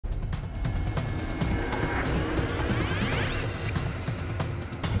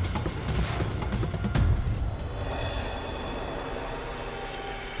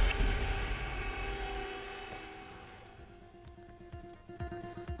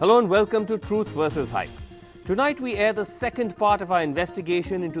Hello and welcome to Truth versus Hype. Tonight we air the second part of our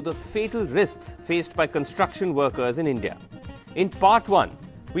investigation into the fatal risks faced by construction workers in India. In part one,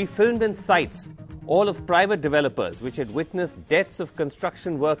 we filmed in sites all of private developers which had witnessed deaths of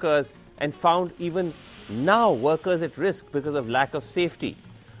construction workers and found even now workers at risk because of lack of safety.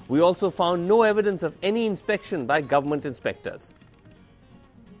 We also found no evidence of any inspection by government inspectors.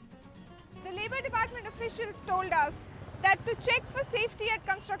 The Labour Department officials told us that to check for safety at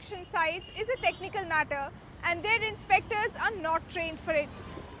construction sites is a technical matter and their inspectors are not trained for it.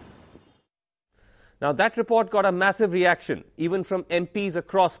 Now that report got a massive reaction, even from MPs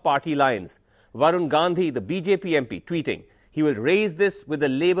across party lines. Varun Gandhi, the BJP MP, tweeting, he will raise this with the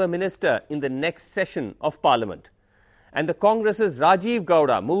Labour Minister in the next session of Parliament. And the Congress's Rajiv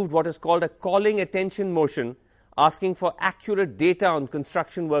Gowda moved what is called a calling attention motion, asking for accurate data on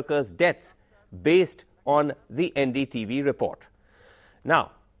construction workers' deaths based on the NDTV report. Now,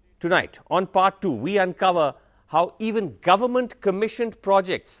 tonight, on part two, we uncover how even government-commissioned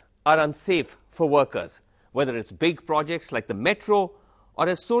projects are unsafe for workers, whether it's big projects like the metro or,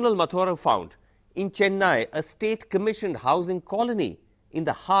 as Sonal Mathura found, in Chennai, a state-commissioned housing colony in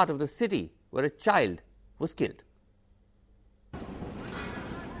the heart of the city where a child was killed.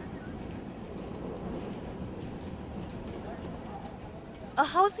 A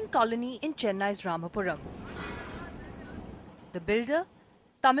housing colony in Chennai's Ramapuram. The builder,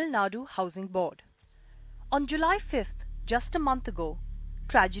 Tamil Nadu Housing Board. On July 5th, just a month ago,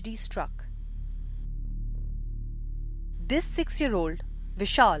 tragedy struck. This 6-year-old,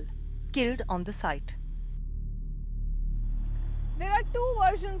 Vishal, killed on the site. There are two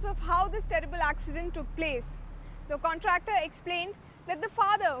versions of how this terrible accident took place. The contractor explained that the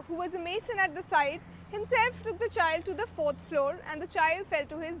father, who was a mason at the site, himself took the child to the 4th floor and the child fell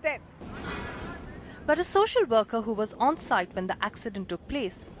to his death. But a social worker who was on site when the accident took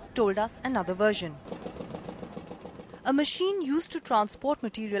place told us another version. A machine used to transport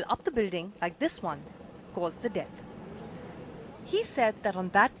material up the building, like this one, caused the death. He said that on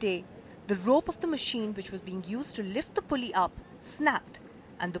that day, the rope of the machine which was being used to lift the pulley up snapped,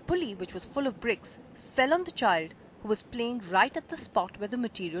 and the pulley, which was full of bricks, fell on the child who was playing right at the spot where the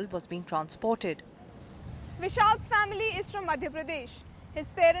material was being transported. Vishal's family is from Madhya Pradesh. His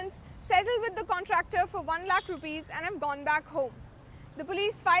parents settled with the contractor for 1 lakh rupees and have gone back home. The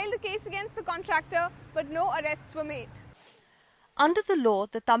police filed a case against the contractor, but no arrests were made. Under the law,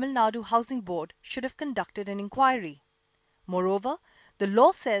 the Tamil Nadu Housing Board should have conducted an inquiry. Moreover, the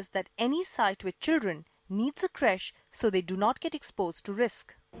law says that any site with children needs a creche so they do not get exposed to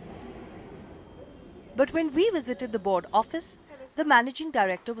risk. But when we visited the board office, the managing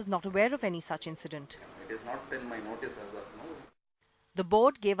director was not aware of any such incident. It is not in my notice as of now. The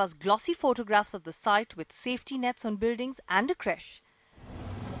board gave us glossy photographs of the site with safety nets on buildings and a creche.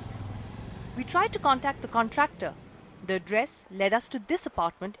 We tried to contact the contractor. The address led us to this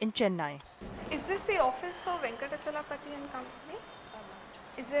apartment in Chennai. Is this the office for Venkatachalapati and company?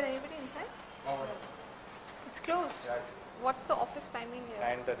 Is there anybody inside? No. It's closed. Yes. What's the office timing here?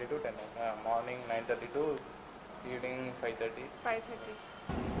 9:30 to 10 morning 9:30 to evening 5:30. 5:30.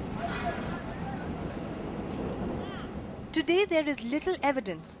 Today there is little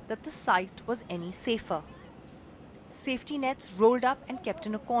evidence that the site was any safer. Safety nets rolled up and kept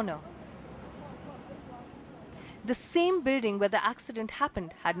in a corner. The same building where the accident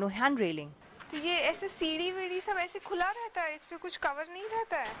happened had no hand railing. तो ये ऐसे सीढ़ी वीढ़ी सब ऐसे खुला रहता है, इस पे कुछ कवर नहीं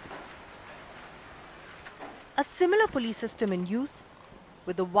रहता है. A similar pulley system in use,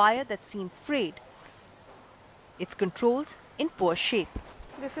 with a wire that seemed frayed. Its controls in poor shape.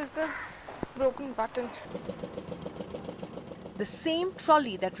 This is the broken button. The same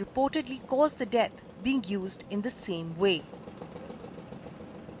trolley that reportedly caused the death being used in the same way.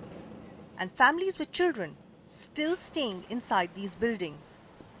 And families with children still staying inside these buildings.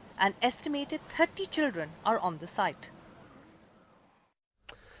 An estimated 30 children are on the site.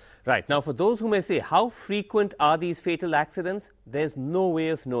 Right. Now, for those who may say, how frequent are these fatal accidents? There's no way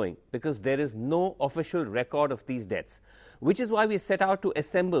of knowing because there is no official record of these deaths, which is why we set out to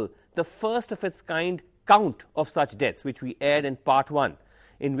assemble the first of its kind count of such deaths, which we aired in part one,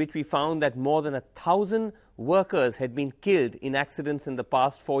 in which we found that more than 1,000 workers had been killed in accidents in the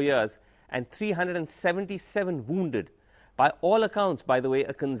past 4 years and 377 wounded. By all accounts, by the way,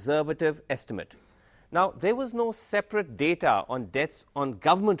 a conservative estimate. Now, there was no separate data on deaths on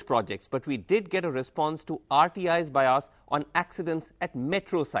government projects, but we did get a response to RTIs by us on accidents at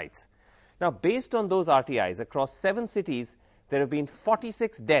metro sites. Now, based on those RTIs, across 7 cities, there have been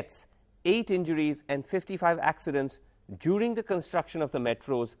 46 deaths, 8 injuries and 55 accidents during the construction of the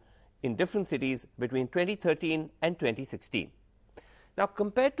metros in different cities between 2013 and 2016. Now,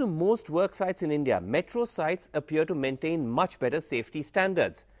 compared to most work sites in India, metro sites appear to maintain much better safety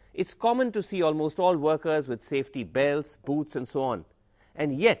standards. It's common to see almost all workers with safety belts, boots and so on.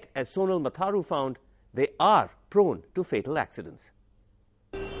 And yet, as Sonal Matharu found, they are prone to fatal accidents.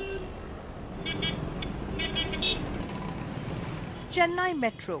 Chennai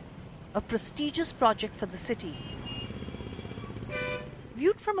Metro, a prestigious project for the city.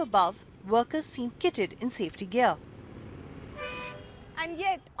 Viewed from above, workers seem kitted in safety gear. And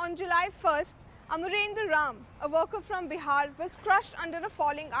yet, on July 1st, Amarendra Ram, a worker from Bihar, was crushed under a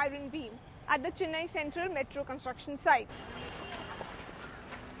falling iron beam at the Chennai Central Metro construction site.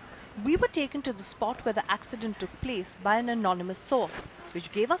 We were taken to the spot where the accident took place by an anonymous source,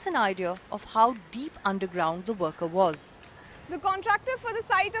 which gave us an idea of how deep underground the worker was. The contractor for the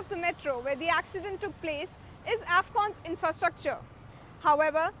site of the metro where the accident took place is Afcon's Infrastructure.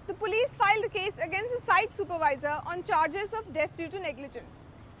 However, the police filed a case against the site supervisor on charges of death due to negligence.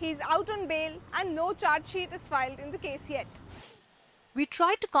 He is out on bail and no charge sheet is filed in the case yet. We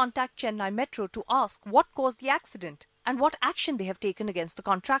tried to contact Chennai Metro to ask what caused the accident and what action they have taken against the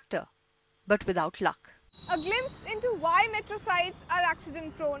contractor, but without luck. A glimpse into why metro sites are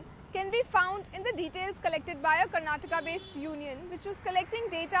accident prone can be found in the details collected by a Karnataka-based union which was collecting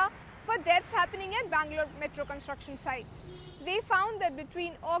data for deaths happening at Bangalore metro construction sites. They found that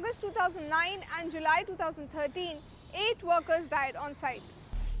between August 2009 and July 2013, 8 workers died on site.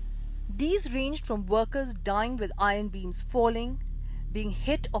 These ranged from workers dying with iron beams falling, being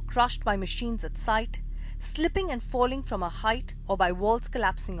hit or crushed by machines at site, slipping and falling from a height or by walls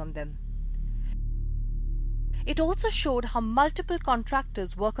collapsing on them. It also showed how multiple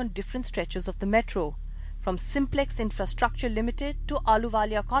contractors work on different stretches of the metro, from Simplex Infrastructure Limited to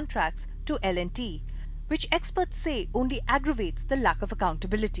Ahluwalia Contracts to L&T, which experts say only aggravates the lack of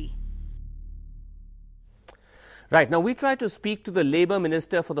accountability. Right, now we tried to speak to the Labour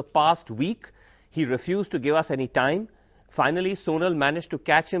Minister for the past week. He refused to give us any time. Finally, Sonal managed to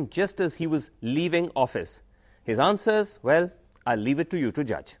catch him just as he was leaving office. His answers, well, I'll leave it to you to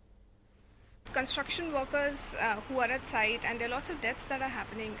judge. Construction workers who are at site, and there are lots of deaths that are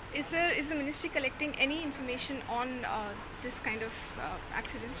happening. Is the ministry collecting any information on this kind of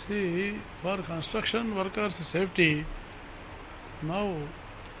accidents? See, for construction workers' safety, now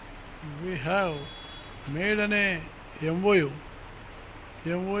we have made an MOU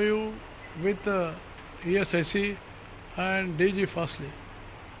with ESIC and DG Fastly.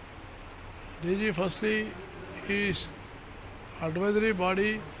 DG Fastly is advisory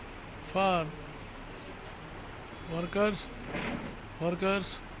body for workers,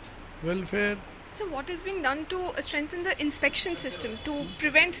 welfare. So what is being done to strengthen the inspection system to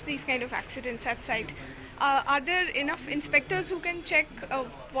prevent these kind of accidents at site? Are there enough inspectors who can check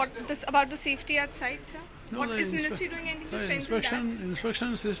about the safety at site, sir? No, what is ministry doing anything to strengthen that?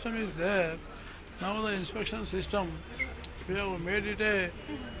 Inspection system is there. Now the inspection system, we have made it a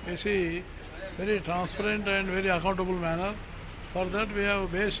very transparent and very accountable manner. For that we have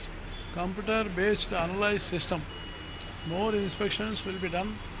computer-based analyzed system. More inspections will be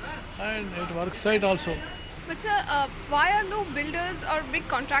done, and at work site also. But sir, why are no builders or big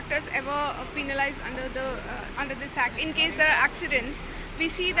contractors ever penalized under this act? In case there are accidents, we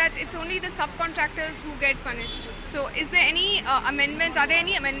see that it's only the subcontractors who get punished. So is there any amendments? Are there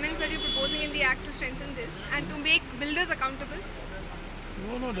any amendments that you're proposing in the act to strengthen this and to make builders accountable?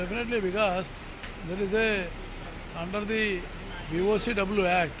 No, definitely, because there is under the BOCW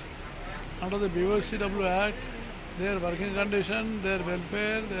Act. Under the BOCW Act, their working condition, their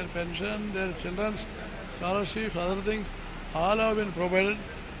welfare, their pension, their children's scholarships, other things, all have been provided.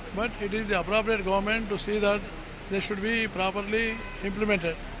 But it is the appropriate government to see that they should be properly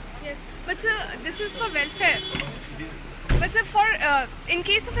implemented. Yes, but sir, this is for welfare. But sir, in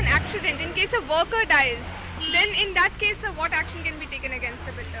case of an accident, in case a worker dies, then in that case, sir, what action can be taken against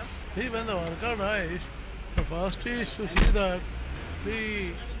the builder? See, when the worker dies, the first is to see that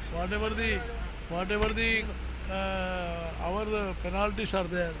whatever our penalties are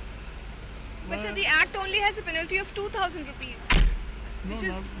there. But sir, the Act only has a penalty of 2,000 rupees.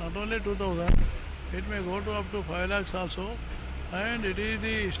 No, not only 2,000. It may go to up to 5 lakhs also. And it is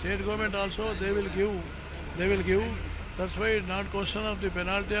the state government also, they will give. That's why it's not question of the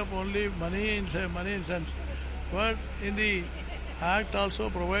penalty of only money in sense. But in the Act also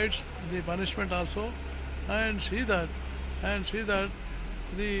provides the punishment also, and see that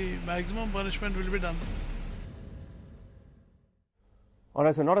the maximum punishment will be done. All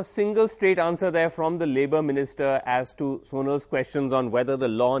right, so not a single straight answer there from the Labour Minister as to Sonal's questions on whether the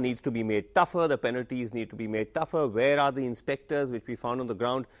law needs to be made tougher, the penalties need to be made tougher, where are the inspectors which we found on the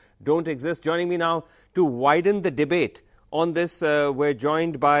ground don't exist. Joining me now to widen the debate on this, we're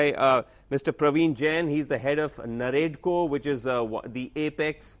joined by Mr. Praveen Jain. He's the head of Naredco, which is the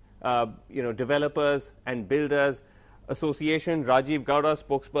apex developers and builders association. Rajiv Gowda,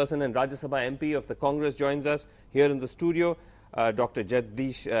 spokesperson and Rajya Sabha MP of the Congress, joins us here in the studio. Dr.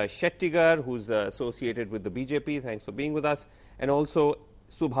 Jagdish Shettigar, who's associated with the BJP, thanks for being with us. And also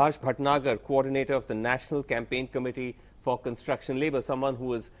Subhash Bhatnagar, coordinator of the National Campaign Committee for Construction Labour, someone who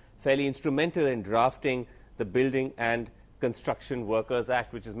was fairly instrumental in drafting the Building and Construction Workers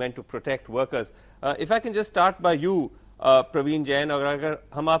Act, which is meant to protect workers. If I can just start by you, Praveen Jain, और अगर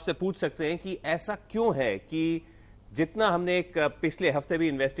हम आपसे पूछ सकते हैं कि ऐसा क्यों है कि जितना हमने एक पिछले हफ्ते भी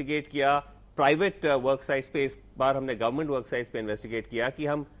इन्वेस्टिगेट किया प्राइवेट वर्क साइट्स पे, इस बार हमने गवर्नमेंट वर्क साइट्स पे इन्वेस्टिगेट किया कि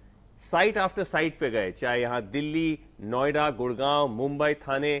हम साइट आफ्टर साइट पे गए, चाहे यहाँ दिल्ली, नोएडा, गुड़गांव, मुंबई,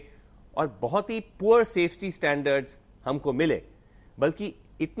 थाने, और बहुत ही पुअर सेफ्टी स्टैंडर्ड्स हमको मिले। बल्कि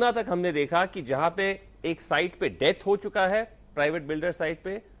इतना तक हमने देखा कि जहां पे एक साइट पे डेथ हो चुका है, प्राइवेट बिल्डर साइट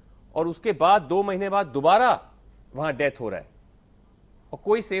पे, और उसके बाद 2 महीने बाद दोबारा वहां डेथ हो रहा है और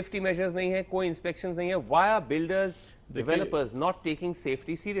कोई सेफ्टी मेजर्स नहीं है, कोई इंस्पेक्शंस नहीं है। Why are builders, developers not taking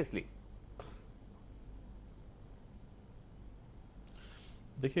safety seriously?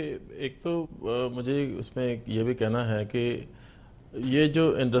 देखिए, एक तो मुझे उसमें ये भी कहना है कि ये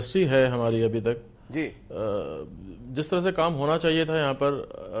जो इंडस्ट्री है हमारी अभी तक जी जिस तरह से काम होना चाहिए था यहाँ पर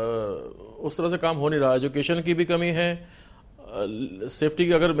उस तरह से काम हो नहीं रहा। एजुकेशन की भी कमी है, सेफ्टी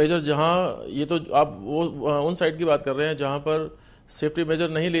के अगर मेजर जहाँ, ये तो आप वो उन साइड की बात कर रहे हैं जहाँ पर सेफ्टी मेजर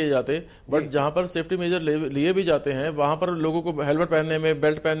नहीं लिए जाते, बट जहाँ पर सेफ्टी मेजर लिए भी जाते हैं वहाँ पर लोगों को हेलमेट पहनने में,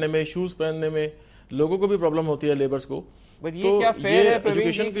 बेल्ट पहनने में, शूज पहनने में लोगों को भी प्रॉब्लम होती है, लेबर्स को। But ये क्या fair है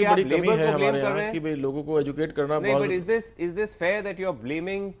एजुकेशन की बड़ी कमी है हमारे यहाँ कि भाई लोगों को एजुकेट करना बहुत। Is this fair that you are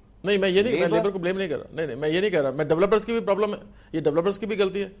blaming? नहीं, मैं ये नहीं, मैं लेबर को ब्लेम नहीं कर रहा, नहीं, मैं ये नहीं कह रहा, मैं डेवलपर्स की भी प्रॉब्लम है, ये डेवलपर्स की भी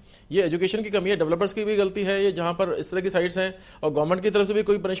गलती है, ये एजुकेशन की कमी है, डेवलपर्स की भी गलती है, ये जहाँ पर इस तरह की साइट्स हैं, और गवर्नमेंट की तरफ से भी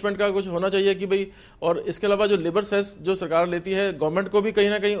कोई पनिशमेंट का कुछ होना चाहिए कि भाई, और इसके अलावा जो लेबर सेस जो सरकार लेती है, गवर्नमेंट को भी कहीं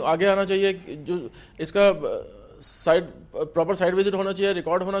ना कहीं आगे आना चाहिए, जो इसका साइड प्रॉपर साइड विजिट होना चाहिए,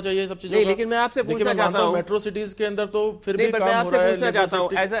 रिकॉर्ड होना चाहिए सब चीजों का। लेकिन मैं आपसे पूछना चाहता हूं, मेट्रो सिटीज के अंदर तो फिर भी काम हो रहा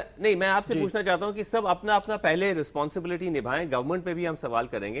है। मैं आपसे पूछना चाहता हूं कि सब अपना अपना पहले रिस्पॉन्सिबिलिटी निभाएं, गवर्नमेंट पे भी हम सवाल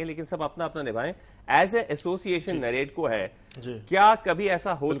करेंगे, लेकिन सब अपना अपना निभाएं। एज ए एसोसिएशन नरेडको है, क्या कभी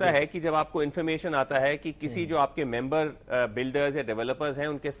ऐसा होता है कि जब आपको इन्फॉर्मेशन आता है कि किसी जो आपके मेंबर बिल्डर्स या डेवलपर्स हैं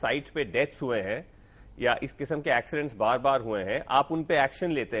उनके साइट पे डेथ्स हुए हैं या इस किस्म के एक्सीडेंट्स बार बार हुए हैं, आप उन पे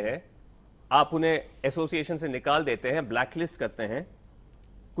एक्शन लेते हैं, आप उन्हें एसोसिएशन से निकाल देते हैं, ब्लैकलिस्ट करते हैं,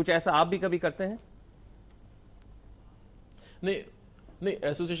 कुछ ऐसा आप भी कभी करते हैं? नहीं,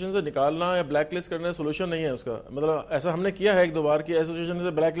 एसोसिएशन से निकालना या ब्लैकलिस्ट करना सोल्यूशन नहीं है उसका। मतलब ऐसा हमने किया है 1-2 बार कि एसोसिएशन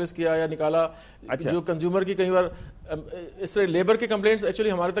से ब्लैकलिस्ट किया या निकाला। अच्छा। जो कंज्यूमर की कई बार इस तरह लेबर के कंप्लेंट्स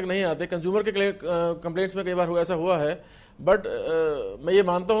एक्चुअली हमारे तक नहीं आते, कंज्यूमर के कंप्लेंट्स में कई बार ऐसा हुआ है, बट मैं ये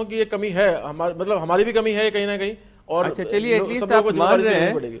मानता हूं कि ये कमी है, मतलब हमारी भी कमी है कहीं ना कहीं। और अच्छा, चलिए एटलीस्ट आप मान रहे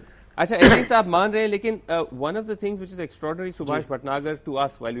हैं, अच्छा एटलीस्ट आप मान रहे हैं, लेकिन one of the things which is extraordinary, Subhash Bhatnagar, to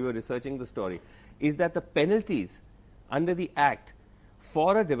us while we were researching the story is that the penalties under the act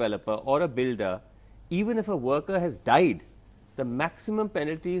for a developer or a builder, even if a worker has died, the maximum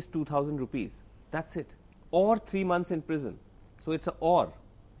penalty is 2,000 rupees. That's it. Or 3 months in prison. So it's a or.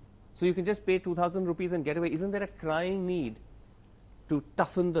 So you can just pay 2,000 rupees and get away. Isn't there a crying need to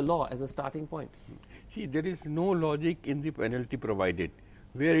toughen the law as a starting point? See, there is no logic in the penalty provided,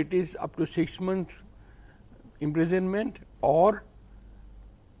 where it is up to 6 months imprisonment or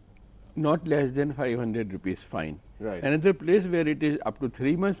not less than 500 rupees fine. Right. Another place where it is up to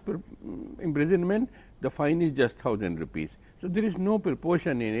 3 months imprisonment, the fine is just 1,000 rupees. So there is no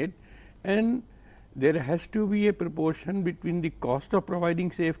proportion in it, and there has to be a proportion between the cost of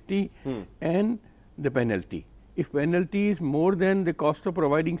providing safety and the penalty. If penalty is more than the cost of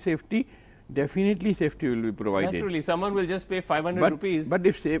providing safety, definitely safety will be provided. Naturally, someone will just pay 500 rupees. But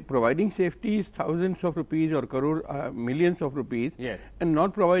if providing safety is thousands of rupees or millions of rupees, yes, and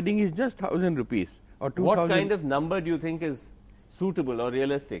not providing is just 1,000 rupees or 2,000. What kind of number do you think is suitable or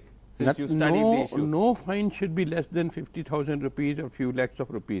realistic? Since you studied the issue. No fine should be less than 50,000 rupees or few lakhs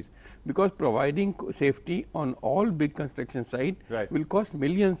of rupees, because providing safety on all big construction sites will cost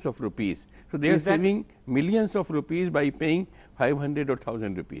millions of rupees. So they are saving millions of rupees by paying 500 or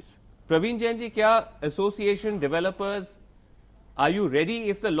 1,000 rupees. Praveen Jain ji, kya association developers, are you ready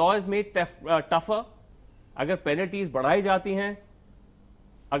if the law is made tougher? अगर penalties बढ़ाई जाती हैं,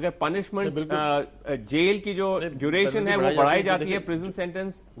 अगर punishment jail की जो duration है वो बढ़ाई जाती है, prison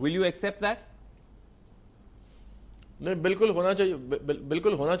sentence, will you accept that? नहीं, बिल्कुल होना चाहिए,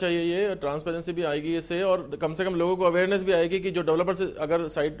 बिल्कुल होना चाहिए, ये ट्रांसपेरेंसी भी आएगी इससे, और कम से कम लोगों को अवेयरनेस भी आएगी कि जो डेवलपर्स अगर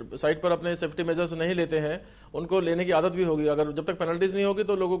साइट पर अपने सेफ्टी मेजर्स नहीं लेते हैं उनको लेने की आदत भी होगी। अगर जब तक पेनल्टीज नहीं होगी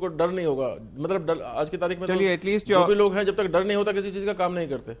तो लोगों को डर नहीं होगा, मतलब आज की तारीख में तो एटलीस्ट जो भी लोग हैं जब तक डर नहीं होता किसी चीज का काम नहीं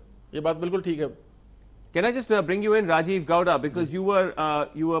करते। ये बात बिल्कुल ठीक है। Can I just bring you in, Rajiv Gowda, because you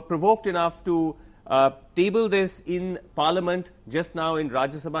were provoked enough to table this in Parliament just now in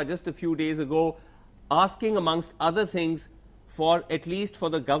Rajya Sabha just a few days ago, asking amongst other things for at least for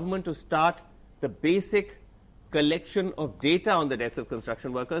the government to start the basic collection of data on the deaths of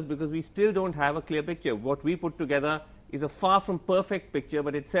construction workers, because we still don't have a clear picture. What we put together is a far from perfect picture,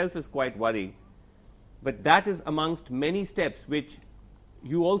 but itself is quite worrying. But that is amongst many steps which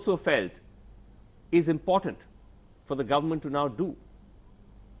you also felt is important for the government to now do.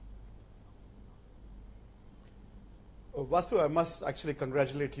 Vasu, I must actually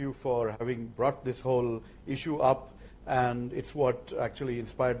congratulate you for having brought this whole issue up, and it's what actually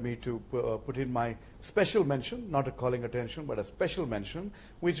inspired me to put in my special mention, not a calling attention, but a special mention,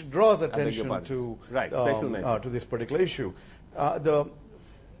 which draws attention to to this particular issue.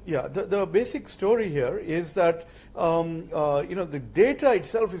 The basic story here is that the data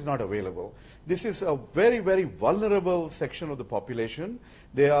itself is not available. This is a very, very vulnerable section of the population.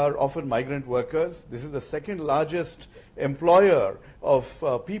 They are often migrant workers. This is the second largest employer of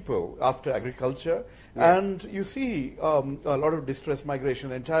people after agriculture. Yeah. And you see a lot of distress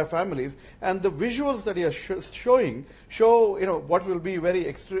migration, entire families. And the visuals that you are showing show, what will be very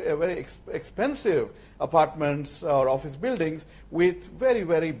expensive apartments or office buildings with very,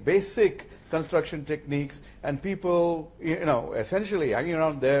 very basic construction techniques, and people, essentially hanging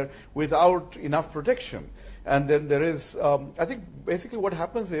around there without enough protection. And then there is, I think basically what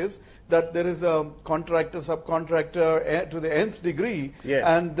happens is that there is a contractor, subcontractor to the nth degree,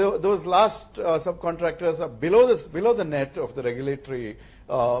 and those last subcontractors are below the net of the regulatory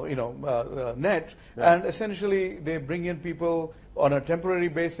net, and essentially they bring in people on a temporary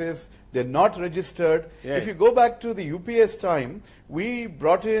basis. They're not registered. If you go back to the UPS time, we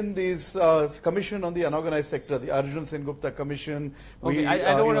brought in this commission on the unorganized sector, the Arjun Sengupta Commission.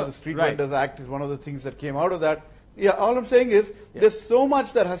 The Street Vendors Act is one of the things that came out of that. Yeah, all I'm saying is there's so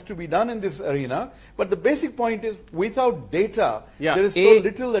much that has to be done in this arena, but the basic point is without data, there is so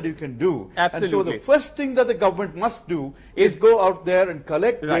little that you can do. Absolutely. And so the first thing that the government must do is go out there and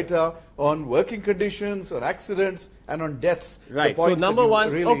collect data on working conditions, on accidents, and on deaths. Right. So number one,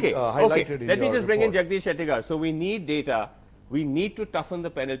 highlighted let me just bring in Jagdish Shettigar. So we need data. We need to toughen the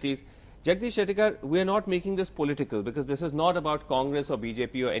penalties. Jagdish Shettigar, we are not making this political, because this is not about Congress or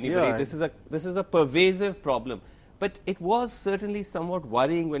BJP or anybody. This is a pervasive problem. But it was certainly somewhat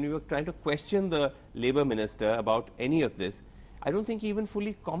worrying when we were trying to question the Labour Minister about any of this. I don't think he even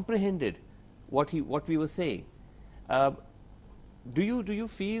fully comprehended what we were saying. Do you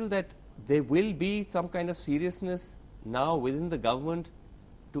feel that there will be some kind of seriousness now within the government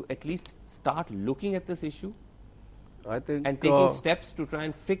to at least start looking at this issue? I think, and taking steps to try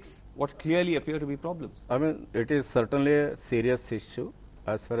and fix what clearly appear to be problems? I mean, it is certainly a serious issue.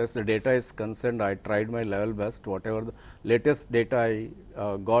 As far as the data is concerned, I tried my level best. Whatever the latest data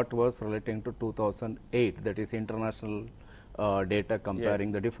I got was relating to 2008, that is international data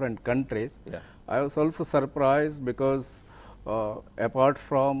comparing the different countries. I was also surprised because apart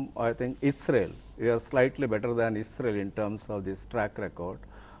from, I think, Israel, we are slightly better than Israel in terms of this track record.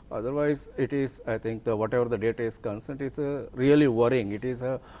 Otherwise, it is, I think, whatever the data is concerned, it's really worrying. It is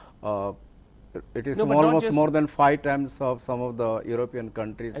almost more than 5 times of some of the European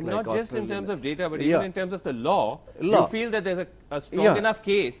countries. And like not just Australia. in terms of data, but even in terms of the law. You feel that there's a strong enough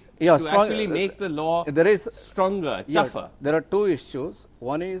case to actually make the law stronger, tougher. There are two issues.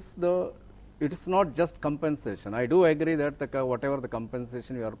 One is it is not just compensation. I do agree that whatever the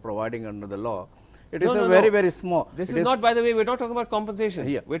compensation you are providing under the law, it is very, very small. This is not, by the way, we're not talking about compensation.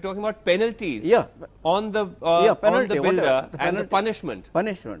 We're talking about penalties on the builder and the punishment.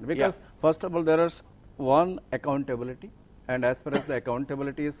 Punishment, because first of all, there is one accountability, and as far as the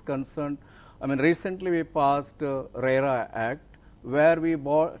accountability is concerned, I mean, recently we passed RERA Act, where we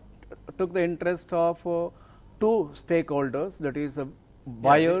took the interest of two stakeholders, that is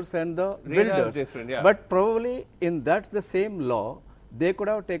buyers and the builders. But probably in the same law, they could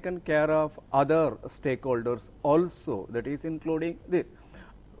have taken care of other stakeholders also, that is including the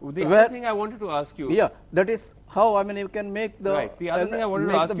other thing I wanted to ask you. That is how, I mean, you can make the the other thing I wanted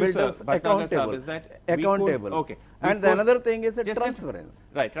to ask you, sir, accountable. Is that and another thing is transparency.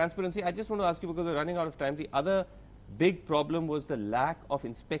 Transparency. I just want to ask you, because we're running out of time. The other big problem was the lack of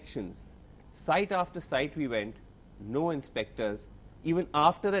inspections. Site after site we went, no inspectors. even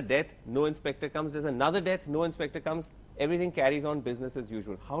after a death, no inspector comes. There's another death, no inspector comes. Everything carries on business as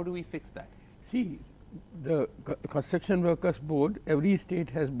usual. How do we fix that? See, the Construction Workers Board, every state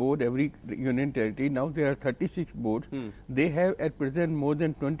has board, every union territory. Now there are 36 boards. They have at present more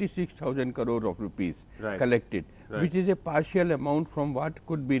than 26,000 crore of rupees collected, which is a partial amount from what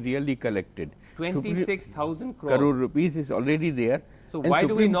could be really collected. 26,000 crore rupees is already there. So why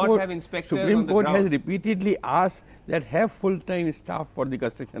do we not have inspectors Supreme on the Court ground? has repeatedly asked that have full-time staff for the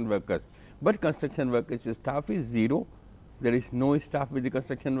construction workers, but construction workers staff is zero. There is no staff with the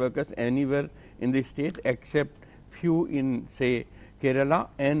construction workers anywhere in the state except few in say Kerala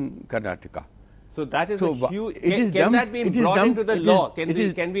and Karnataka. So that is So a huge. it is Can dumb- that be it is brought dumb- into the it is- law? it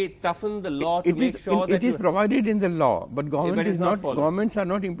is- Can we toughen the law to It make is sure that it is provided in the law, but government but it's is not not. followed. Governments are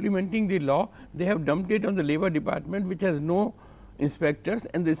not implementing the law. They have dumped it on the Labour Department, which has no inspectors,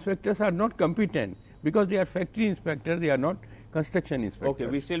 and the inspectors are not competent because they are factory inspectors. They are not construction inspectors. Okay,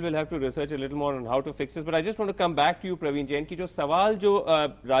 we still will have to research a little more on how to fix this, but I just want to come back to you, Praveen Jain, कि जो सवाल जो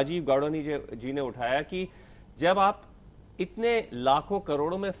राजीव गौड़ा जी ने उठाया कि जब आप इतने लाखों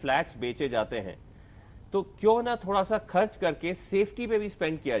करोड़ों में फ्लैट्स बेचे जाते हैं, तो क्यों ना थोड़ा सा खर्च करके सेफ्टी पे भी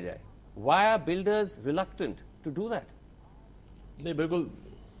स्पेंड किया जाए? Why are builders reluctant to do that?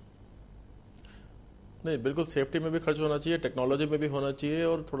 नहीं बिल्कुल सेफ्टी में भी खर्च होना चाहिए, टेक्नोलॉजी में भी होना चाहिए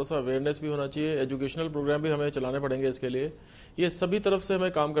और थोड़ा सा अवेयरनेस भी होना चाहिए, एजुकेशनल प्रोग्राम भी हमें चलाने पड़ेंगे इसके लिए. ये सभी तरफ से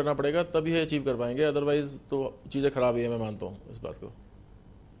हमें काम करना पड़ेगा, तभी ये अचीव कर पाएंगे, अदरवाइज तो चीज़ें खराब ही है, मैं मानता हूँ इस बात को.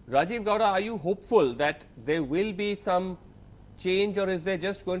 Rajiv Gowda, are you hopeful that there will be some change, or is there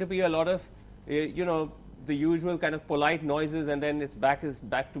just going to be a lot of, the usual kind of polite noises and then it's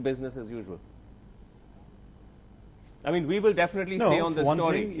back to business as usual? I mean, we will definitely stay on the one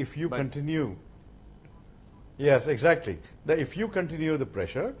story. Thing, if you continue, yes, exactly. If you continue the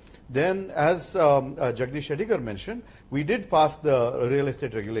pressure, then as Jagdish Shettikar mentioned, we did pass the Real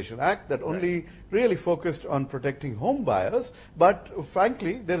Estate Regulation Act that only really focused on protecting home buyers. But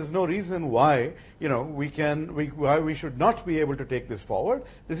frankly, there is no reason why why we should not be able to take this forward.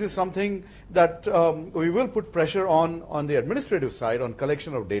 This is something that we will put pressure on the administrative side on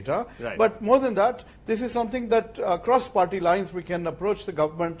collection of data. Right. But more than that, this is something that across party lines we can approach the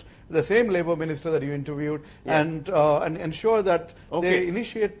government, the same Labour Minister that you interviewed, and ensure that they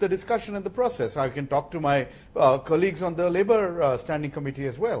initiate the discussion and the process. I can talk to my colleagues on the Labour Standing Committee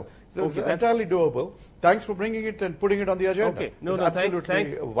as well. So it's entirely doable. Thanks for bringing it and putting it on the agenda. Okay. It's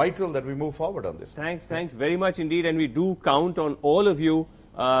absolutely vital that we move forward on this. Thanks very much indeed, and we do count on all of you,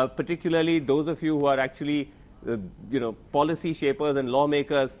 particularly those of you who are actually, policy shapers and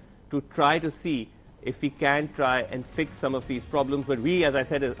lawmakers, to try to see if we can try and fix some of these problems. But we, as I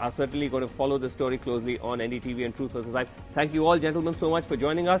said, are certainly going to follow the story closely on NDTV and Truth vs. Hype. Thank you all, gentlemen, so much for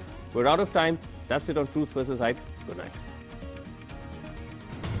joining us. We're out of time. That's it on Truth vs. Hype. Good night.